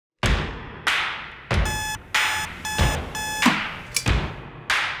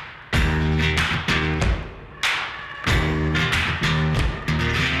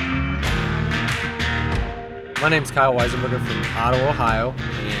My name's Kyle Weisenburger from Ottawa, Ohio,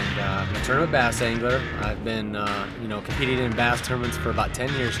 and I'm a tournament bass angler. I've been, competing in bass tournaments for about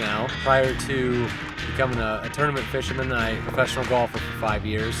 10 years now. Prior to becoming a tournament fisherman, I was a professional golfer for 5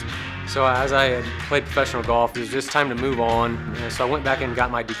 years. So as I had played professional golf, it was just time to move on. So I went back and got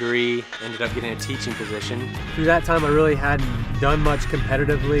my degree, ended up getting a teaching position. Through that time, I really hadn't done much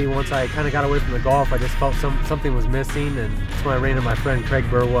competitively. Once I kind of got away from the golf, I just felt something was missing, and that's when I ran into my friend Craig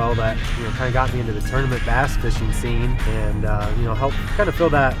Burwell that kind of got me into the tournament bass fishing scene, and helped kind of fill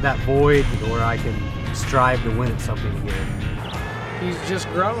that void where I can strive to win at something again. He's just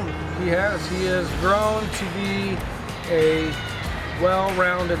grown. He has grown to be a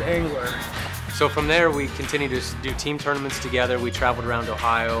well-rounded angler. So from there, we continued to do team tournaments together. We traveled around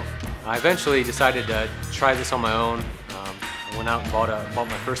Ohio. I eventually decided to try this on my own. I went out and bought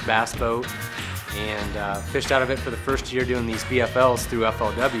my first bass boat and fished out of it for the first year doing these BFLs through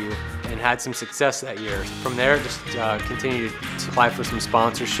FLW, and had some success that year. From there, just continued to apply for some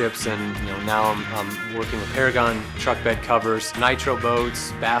sponsorships, and now I'm working with Peragon truck bed covers, nitro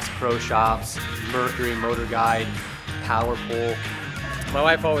boats, Bass Pro Shops, Mercury Motor Guide, Power Pole. My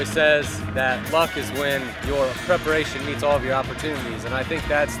wife always says that luck is when your preparation meets all of your opportunities, and I think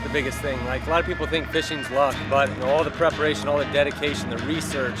that's the biggest thing. Like, a lot of people think fishing's luck, but all the preparation, all the dedication, the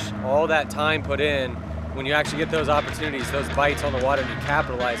research, all that time put in, when you actually get those opportunities, those bites on the water, and you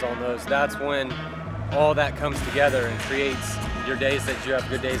capitalize on those, that's when all that comes together and creates your days that you have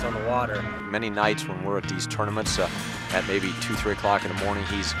good days on the water. Many nights when we're at these tournaments, at maybe 2, 3 o'clock in the morning,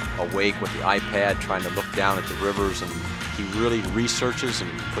 he's awake with the iPad trying to look down at the rivers, and he really researches and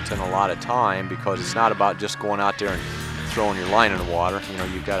puts in a lot of time, because it's not about just going out there and throwing your line in the water.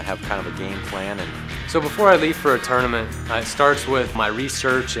 You've got to have kind of a game plan. And so before I leave for a tournament, it starts with my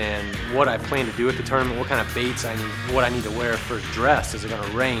research and what I plan to do at the tournament, what kind of baits I need, what I need to wear for dress. Is it going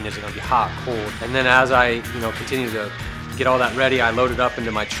to rain? Is it going to be hot, cold? And then as I continue to get all that ready, I load it up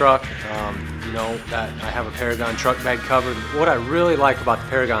into my truck. That I have a Peragon truck bed cover. What I really like about the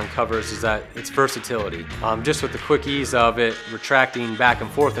Peragon covers is that it's versatility. Just with the quick ease of it retracting back and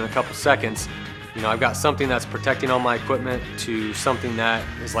forth in a couple seconds, I've got something that's protecting all my equipment to something that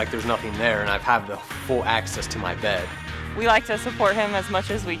is like there's nothing there, and I've had the full access to my bed. We like to support him as much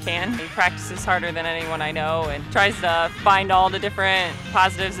as we can. He practices harder than anyone I know and tries to find all the different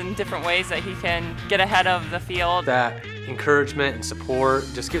positives and different ways that he can get ahead of the field. That encouragement and support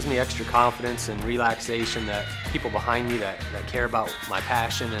just gives me extra confidence and relaxation, that people behind me that care about my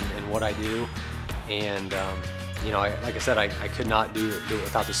passion and what I do. And like I said, I could not do it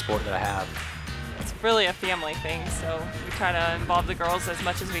without the support that I have. It's really a family thing, so we try to involve the girls as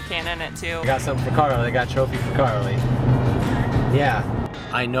much as we can in it too. I got something for Carly. I got a trophy for Carly. Yeah.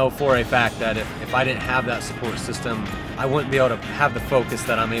 I know for a fact that if I didn't have that support system, I wouldn't be able to have the focus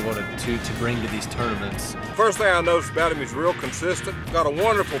that I'm able to bring to these tournaments. First thing I noticed about him, he's real consistent, got a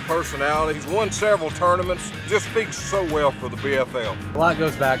wonderful personality, he's won several tournaments, just speaks so well for the BFL. A lot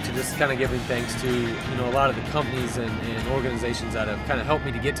goes back to just kind of giving thanks to a lot of the companies and organizations that have kind of helped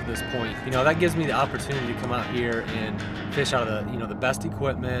me to get to this point. That gives me the opportunity to come out here and fish out of the best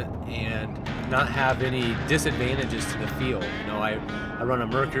equipment and not have any disadvantages to the field. I run a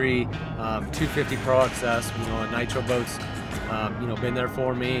Mercury 250 Pro XS, nitro boats, been there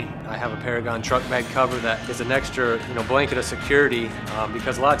for me. I have a Peragon truck bed cover that is an extra, blanket of security,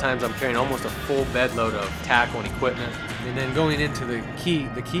 because a lot of times I'm carrying almost a full bed load of tackle and equipment. And then going into the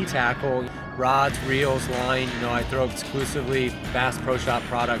key tackle, rods, reels, line, I throw exclusively Bass Pro Shop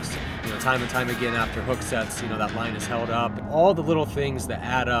products. Time and time again after hook sets, that line is held up. All the little things that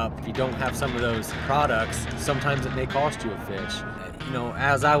add up. If you don't have some of those products, sometimes it may cost you a fish.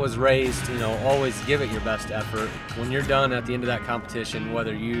 As I was raised, always give it your best effort. When you're done at the end of that competition,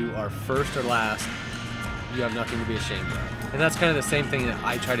 whether you are first or last, you have nothing to be ashamed of. And that's kind of the same thing that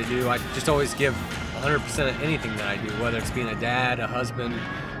I try to do. I just always give 100% of anything that I do, whether it's being a dad, a husband,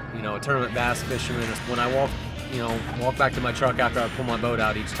 a tournament bass fisherman. When I walk back to my truck after I pull my boat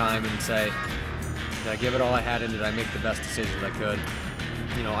out each time and say, did I give it all I had, and did I make the best decisions I could?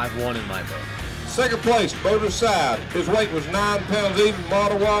 I've won in my boat. Second place, boat aside. His weight was 9 pounds even,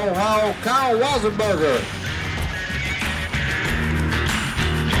 Ottawa, Ohio, Kyle Weisenburger.